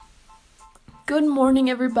Good morning,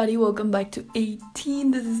 everybody. Welcome back to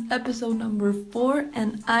 18. This is episode number 4,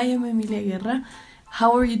 and I am Emilia Guerra.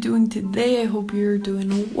 How are you doing today? I hope you're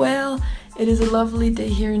doing well. It is a lovely day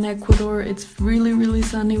here in Ecuador. It's really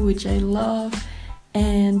sunny, which I love.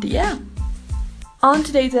 And yeah, on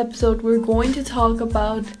today's episode, we're going to talk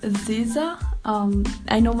about SZA.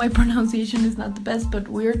 I know my pronunciation is not the best, but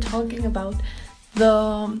we're talking about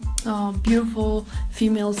the beautiful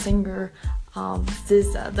female singer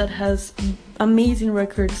SZA that has amazing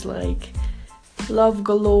records like Love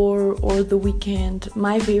Galore or The Weeknd.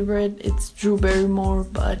 My favorite, it's Drew Barrymore,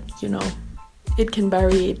 but it can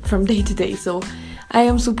vary from day to day, so I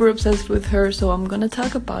am super obsessed with her, so I'm gonna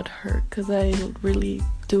talk about her because I really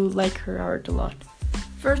do like her art a lot.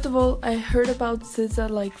 First of all, I heard about SZA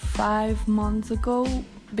like 5 months ago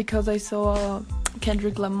because I saw a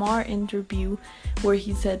Kendrick Lamar interview where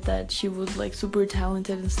he said that she was like super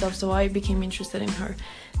talented and stuff, so I became interested in her.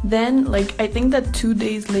 Then I think that 2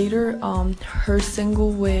 days later her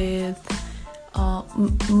single with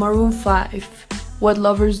Maroon 5, What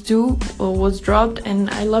Lovers Do, was dropped, and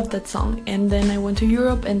I loved that song. And then I went to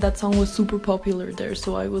Europe and that song was super popular there,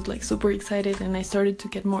 so I was like super excited and I started to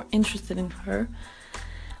get more interested in her.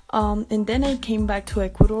 And then I came back to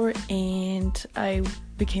Ecuador and I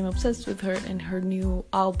became obsessed with her and her new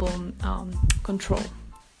album, Control.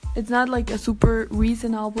 It's not like a super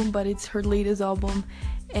recent album, but it's her latest album,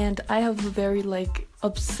 and I have a very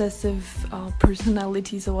obsessive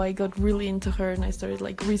personality, so I got really into her and I started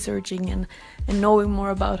researching and knowing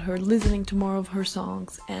more about her, listening to more of her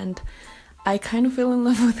songs, and I kind of fell in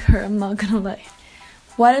love with her, I'm not gonna lie.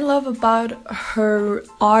 What I love about her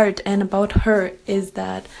art and about her is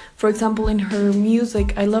that, for example, in her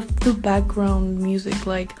music, I love the background music.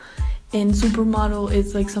 Like in Supermodel,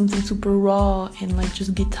 it's something super raw and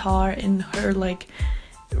just guitar and her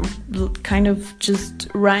kind of just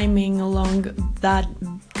rhyming along that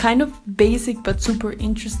kind of basic but super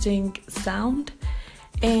interesting sound.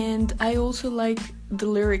 And I also like the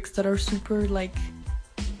lyrics that are super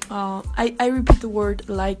I repeat the word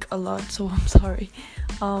like a lot, so I'm sorry.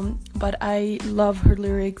 But I love her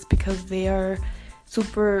lyrics because they are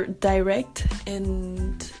super direct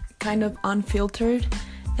and kind of unfiltered.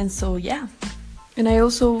 And so, yeah. And I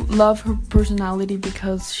also love her personality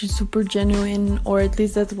because she's super genuine, or at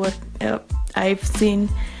least that's what I've seen.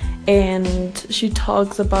 And she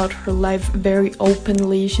talks about her life very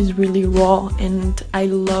openly. She's really raw, and I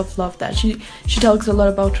love that. She talks a lot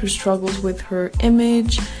about her struggles with her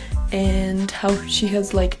image and how she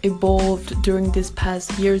has evolved during these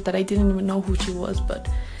past years that I didn't even know who she was, but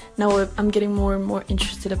now I'm getting more and more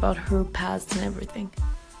interested about her past and everything.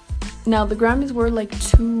 Now, the Grammys were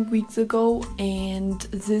 2 weeks ago and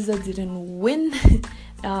SZA didn't win.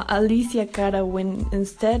 Alicia Cara win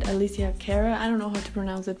instead. Alicia Cara, I don't know how to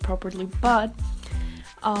pronounce it properly, but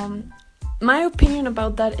my opinion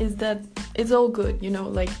about that is that it's all good,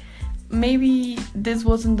 maybe this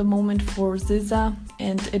wasn't the moment for SZA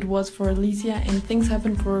and it was for Alicia, and things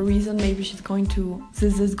happen for a reason. Maybe SZA's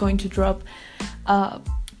going to drop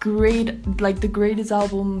the greatest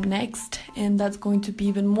album next, and that's going to be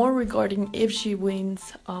even more regarding if she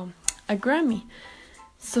wins a Grammy.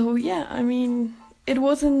 So yeah, I mean, it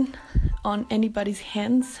wasn't on anybody's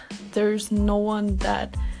hands. There's no one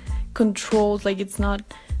that controls, it's not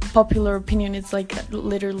popular opinion, it's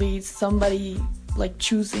literally somebody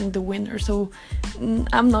choosing the winner. So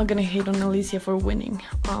I'm not gonna hate on Alicia for winning.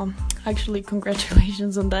 Actually,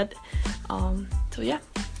 congratulations on that. So yeah,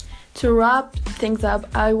 to wrap things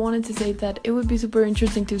up, I wanted to say that it would be super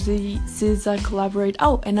interesting to see SZA collaborate.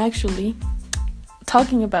 Oh, and actually,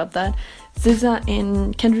 talking about that, SZA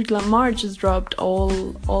and Kendrick Lamar just dropped all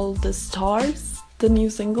the Stars, the new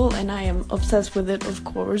single, and I am obsessed with it, of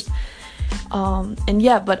course. And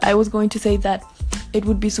yeah, but I was going to say that it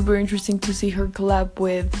would be super interesting to see her collab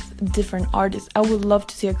with different artists. I would love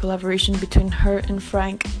to see a collaboration between her and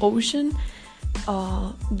Frank Ocean.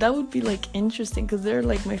 That would be interesting because they're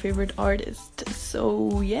my favorite artist.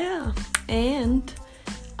 So yeah, and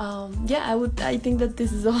I think that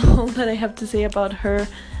this is all that I have to say about her.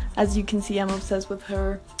 As you can see, I'm obsessed with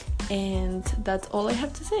her, and that's all I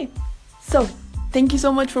have to say. So thank you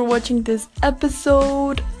so much for watching this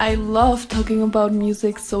episode. I love talking about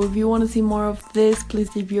music, so if you want to see more of this,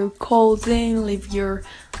 please leave your calls in, leave your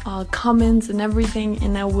comments and everything,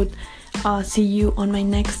 and I would see you on my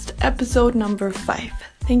next episode, number 5.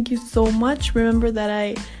 Thank you so much. Remember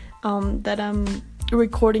that I'm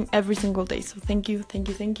recording every single day, so thank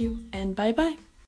you, and bye bye.